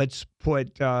 let's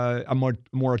put a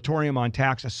moratorium on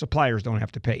taxes. Suppliers don't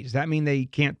have to pay. Does that mean they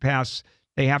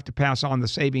have to pass on the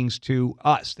savings to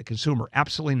us, the consumer?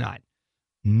 Absolutely not.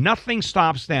 Nothing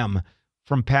stops them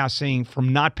from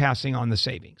not passing on the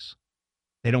savings.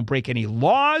 They don't break any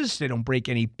laws. They don't break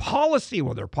any policy.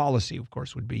 Well, their policy, of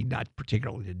course, would be not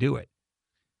particularly to do it.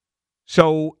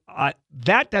 So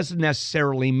that doesn't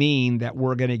necessarily mean that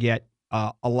we're going to get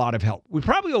a lot of help. We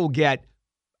probably will get,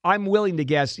 I'm willing to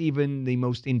guess, even the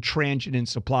most intransigent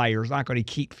suppliers not going to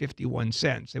keep 51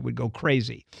 cents. It would go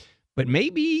crazy. But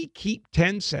maybe keep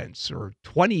 10 cents or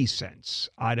 20 cents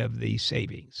out of the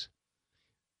savings.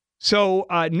 So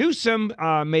Newsom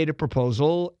made a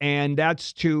proposal, and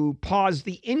that's to pause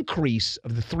the increase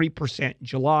of the 3% in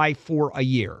July for a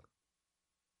year.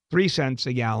 3 cents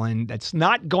a gallon. That's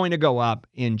not going to go up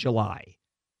in July.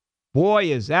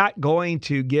 Boy, is that going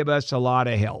to give us a lot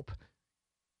of help.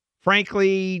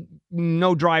 Frankly,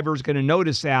 no driver is going to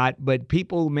notice that, but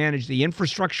people who manage the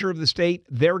infrastructure of the state,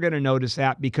 they're going to notice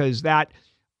that, because that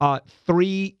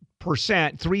 3%,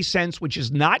 3 cents, which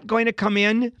is not going to come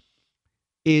in,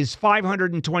 is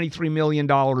 $523 million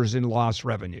in lost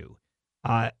revenue.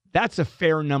 That's a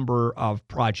fair number of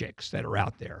projects that are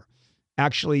out there.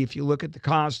 Actually, if you look at the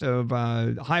cost of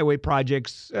highway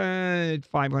projects,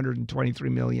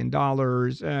 $523 million,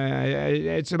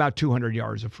 it's about 200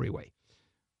 yards of freeway.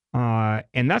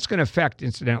 And that's going to affect,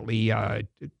 incidentally, a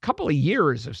couple of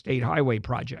years of state highway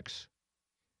projects.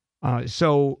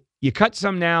 So you cut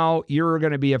some now, you're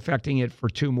going to be affecting it for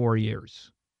 2 more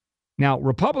years. Now,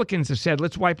 Republicans have said,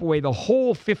 let's wipe away the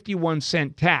whole 51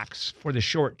 cent tax for the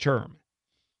short term.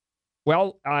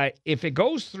 Well, if it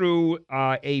goes through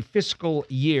a fiscal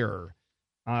year,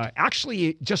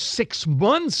 actually just 6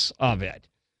 months of it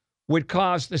would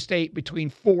cost the state between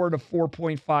 $4 to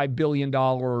 $4.5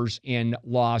 billion in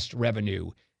lost revenue.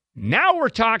 Now we're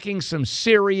talking some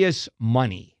serious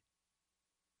money.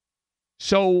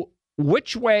 So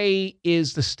which way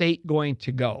is the state going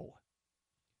to go?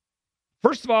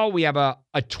 First of all, we have a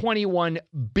 $21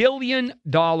 billion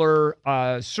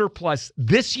surplus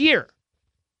this year.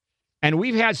 And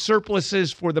we've had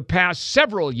surpluses for the past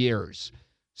several years.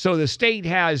 So the state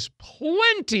has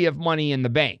plenty of money in the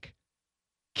bank.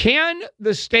 Can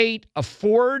the state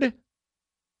afford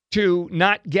to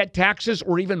not get taxes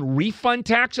or even refund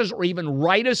taxes or even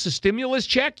write us a stimulus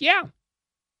check? Yeah,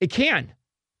 it can.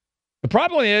 The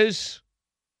problem is,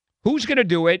 who's going to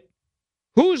do it?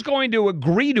 Who's going to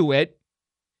agree to it?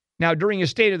 Now, during his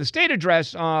State of the State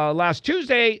address last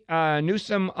Tuesday,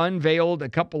 Newsom unveiled a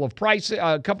couple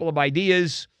of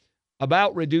ideas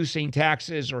about reducing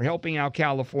taxes or helping out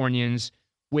Californians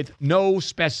with no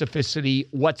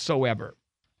specificity whatsoever.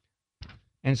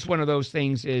 And it's one of those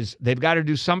things is they've got to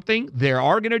do something. They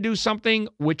are going to do something.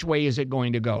 Which way is it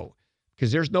going to go?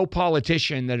 Because there's no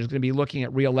politician that is going to be looking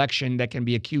at re-election that can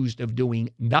be accused of doing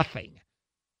nothing.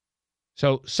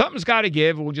 So something's got to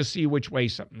give. We'll just see which way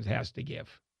something has to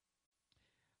give.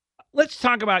 Let's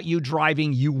talk about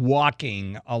you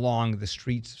walking along the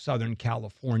streets of Southern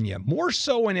California, more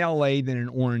so in LA than in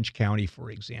Orange County, for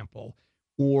example,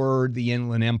 or the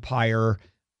Inland Empire.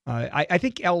 I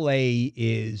think LA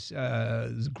is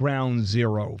ground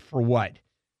zero for what?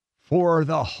 For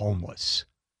the homeless.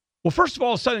 Well, first of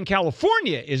all, Southern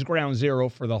California is ground zero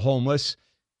for the homeless.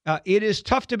 It is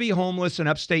tough to be homeless in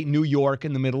upstate New York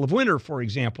in the middle of winter, for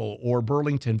example, or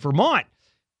Burlington, Vermont.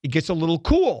 It gets a little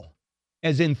cool,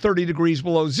 as in 30 degrees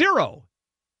below zero.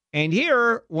 And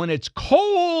here, when it's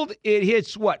cold, it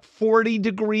hits, 40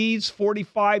 degrees,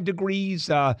 45 degrees.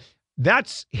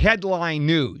 That's headline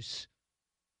news.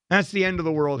 That's the end of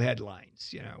the world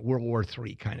headlines, World War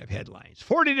III kind of headlines.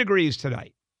 40 degrees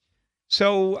tonight.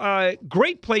 So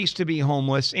great place to be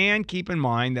homeless. And keep in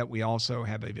mind that we also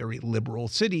have a very liberal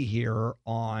city here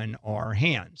on our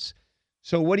hands.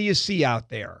 So what do you see out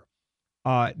there?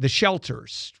 The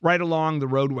shelters right along the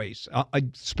roadways,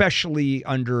 especially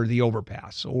under the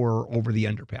overpass or over the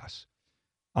underpass.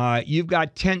 You've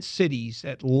got tent cities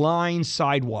that line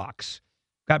sidewalks,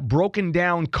 got broken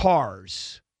down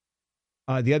cars.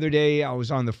 The other day I was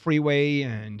on the freeway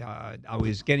and I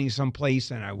was getting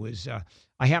someplace and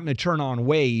I happened to turn on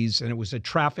Waze and it was a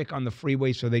traffic on the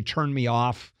freeway. So they turned me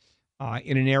off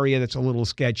in an area that's a little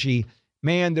sketchy.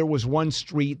 Man, there was one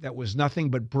street that was nothing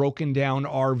but broken down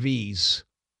RVs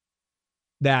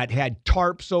that had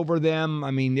tarps over them.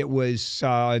 I mean, it was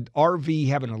RV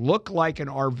having to look like an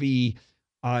RV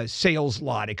sales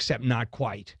lot, except not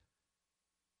quite.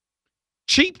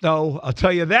 Cheap, though, I'll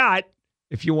tell you that,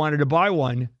 if you wanted to buy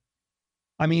one.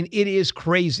 I mean, it is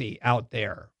crazy out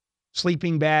there.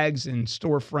 Sleeping bags in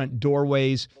storefront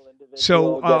doorways.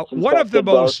 So one of the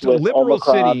most liberal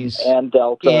cities and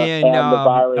Delta in and the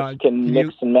virus can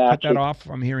mix and match. Cut that off.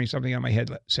 I'm hearing something on my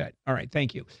headset. All right,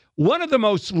 thank you. One of the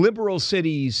most liberal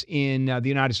cities in the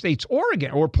United States,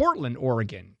 Oregon, or Portland,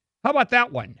 Oregon. How about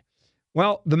that one?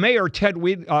 Well, the mayor, Ted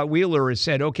Wheeler, has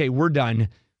said, okay, we're done.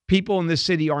 People in this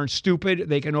city aren't stupid.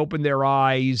 They can open their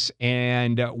eyes.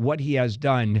 And what he has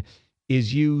done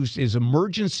is used his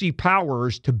emergency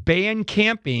powers to ban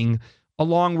camping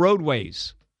along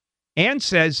roadways. And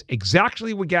says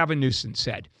exactly what Gavin Newsom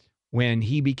said when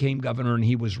he became governor and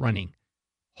he was running.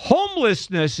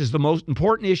 Homelessness is the most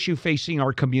important issue facing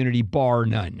our community, bar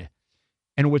none.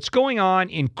 And what's going on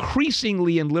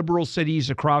increasingly in liberal cities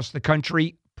across the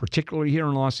country, particularly here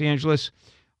in Los Angeles,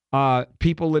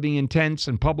 people living in tents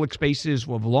and public spaces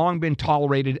have long been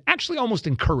tolerated, actually almost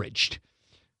encouraged.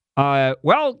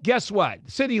 Well, guess what?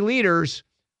 City leaders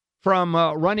from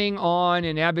running on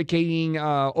and advocating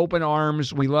open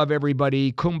arms, we love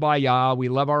everybody, kumbaya, we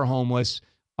love our homeless.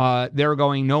 They're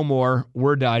going, no more,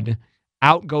 we're done.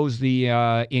 Out goes the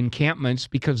encampments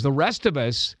because the rest of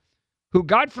us, who,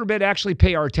 God forbid, actually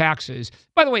pay our taxes.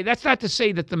 By the way, that's not to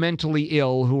say that the mentally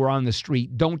ill who are on the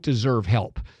street don't deserve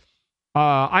help.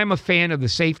 I'm a fan of the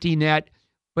safety net,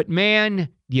 but man,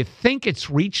 do you think it's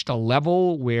reached a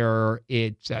level where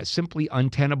it's simply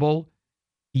untenable?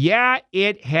 Yeah,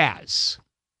 it has.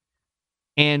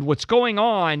 And what's going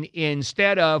on,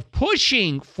 instead of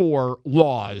pushing for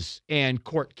laws and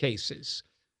court cases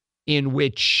in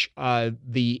which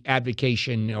the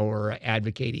advocating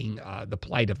the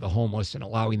plight of the homeless and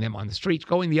allowing them on the streets,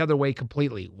 going the other way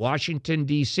completely. Washington,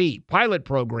 D.C., pilot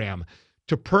program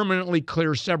to permanently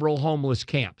clear several homeless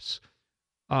camps.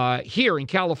 Here in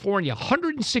California,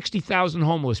 160,000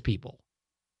 homeless people.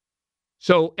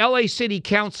 So L.A. City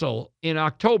Council in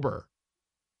October,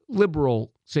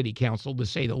 liberal city council to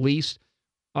say the least,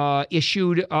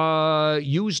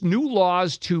 used new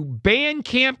laws to ban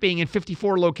camping in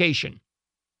 54 locations.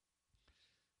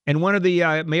 And one of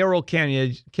the mayoral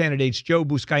candidates, Joe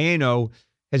Buscaino,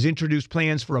 has introduced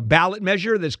plans for a ballot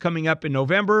measure that's coming up in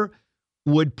November,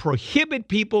 would prohibit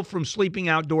people from sleeping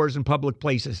outdoors in public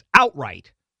places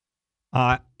outright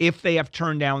if they have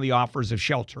turned down the offers of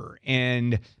shelter.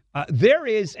 And there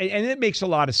is, and it makes a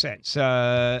lot of sense,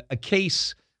 a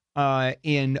case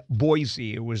in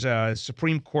Boise. It was a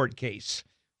Supreme Court case,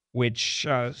 which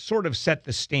sort of set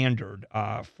the standard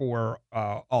for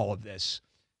all of this.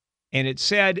 And it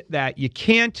said that you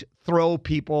can't throw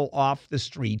people off the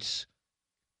streets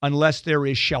unless there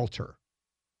is shelter.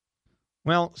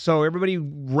 Well, so everybody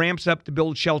ramps up to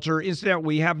build shelter. Incidentally,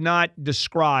 we have not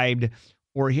described,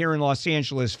 or here in Los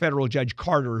Angeles, Federal Judge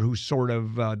Carter, who's sort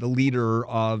of the leader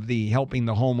of the Helping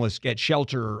the Homeless Get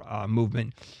Shelter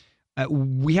movement.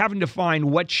 We haven't defined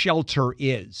what shelter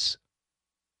is.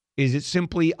 Is it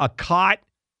simply a cot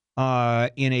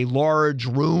in a large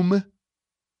room,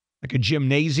 like a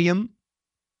gymnasium,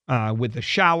 with a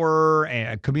shower,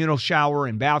 a communal shower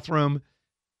and bathroom?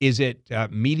 Is it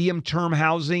medium-term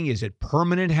housing? Is it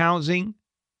permanent housing?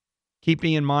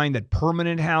 Keeping in mind that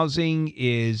permanent housing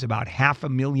is about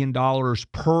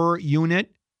 $500,000 per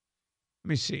unit. Let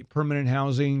me see. Permanent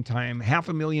housing times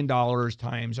 $500,000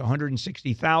 times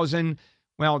 160,000.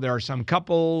 Well, there are some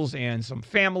couples and some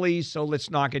families, so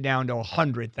let's knock it down to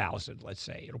 100,000. Let's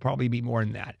say it'll probably be more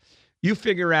than that. You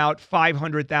figure out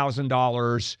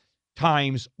 $500,000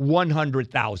 times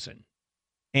 100,000,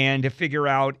 and to figure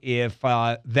out if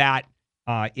that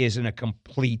isn't a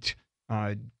complete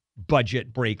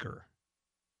budget breaker.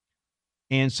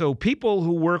 And so people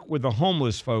who work with the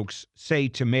homeless folks say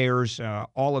to mayors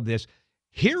all of this.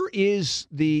 Here is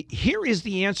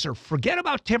the answer. Forget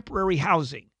about temporary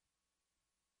housing.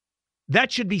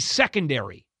 That should be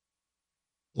secondary.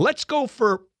 Let's go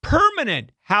for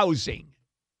permanent housing.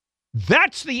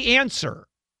 That's the answer.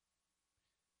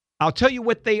 I'll tell you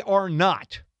what they are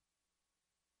not.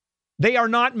 They are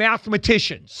not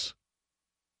mathematicians.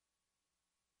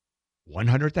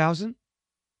 100,000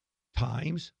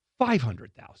 times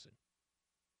 500,000.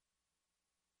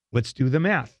 Let's do the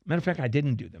math. Matter of fact, I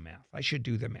didn't do the math. I should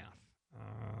do the math.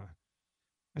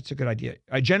 That's a good idea.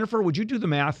 Jennifer, would you do the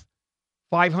math?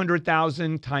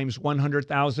 500,000 times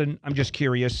 100,000. I'm just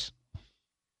curious.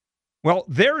 Well,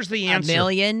 there's the answer. A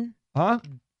million? Huh?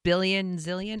 Billion,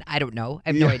 zillion? I don't know. I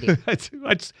have no idea.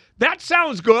 That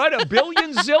sounds good. A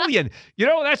billion, zillion. You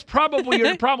know,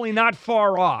 you're probably not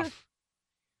far off.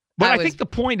 But I think the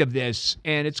point of this,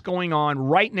 and it's going on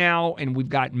right now, and we've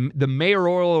got the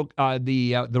mayoral,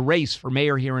 the race for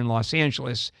mayor here in Los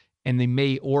Angeles, and the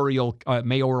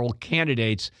mayoral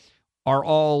candidates are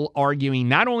all arguing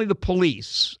not only the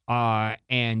police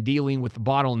and dealing with the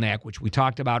bottleneck, which we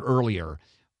talked about earlier,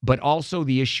 but also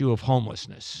the issue of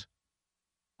homelessness.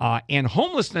 And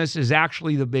homelessness is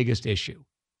actually the biggest issue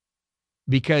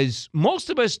because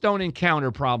most of us don't encounter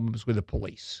problems with the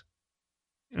police.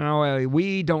 You know,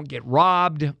 we don't get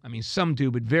robbed. I mean, some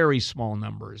do, but very small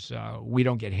numbers. We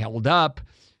don't get held up.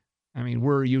 I mean,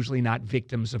 we're usually not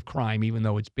victims of crime, even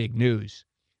though it's big news.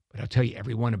 But I'll tell you,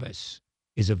 every one of us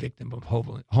is a victim of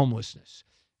homelessness.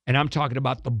 And I'm talking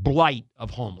about the blight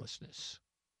of homelessness.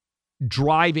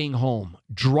 Driving home,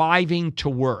 driving to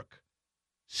work,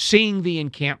 seeing the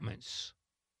encampments.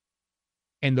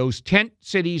 And those tent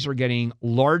cities are getting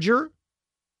larger.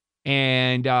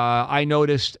 And I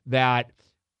noticed that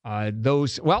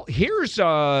here's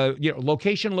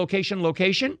location.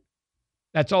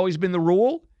 That's always been the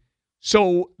rule.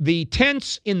 So the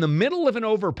tents in the middle of an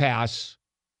overpass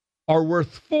are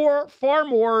worth far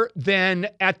more than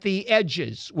at the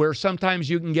edges where sometimes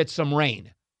you can get some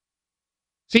rain.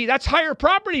 See, that's higher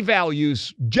property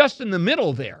values just in the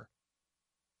middle there.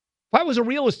 If I was a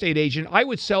real estate agent, I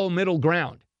would sell middle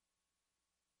ground.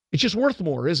 It's just worth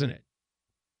more, isn't it?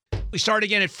 We start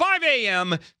again at 5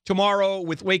 a.m. tomorrow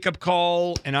with Wake Up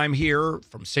Call, and I'm here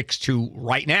from 6 to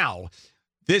right now.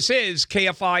 This is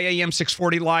KFI AM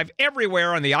 640 live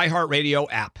everywhere on the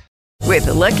iHeartRadio app. With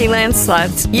the Lucky Land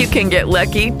Slots, you can get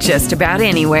lucky just about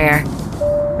anywhere.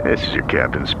 This is your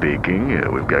captain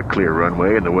speaking. We've got clear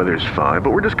runway and the weather's fine,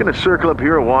 but we're just going to circle up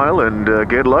here a while and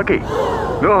get lucky.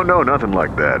 No, nothing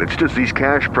like that. It's just these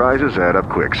cash prizes add up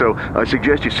quick. So I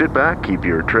suggest you sit back, keep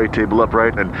your tray table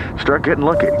upright, and start getting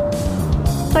lucky.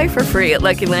 Play for free at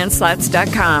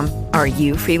LuckyLandSlots.com. Are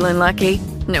you feeling lucky?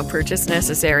 No purchase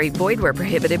necessary. Void where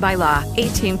prohibited by law.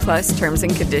 18+ terms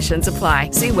and conditions apply.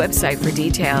 See website for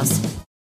details.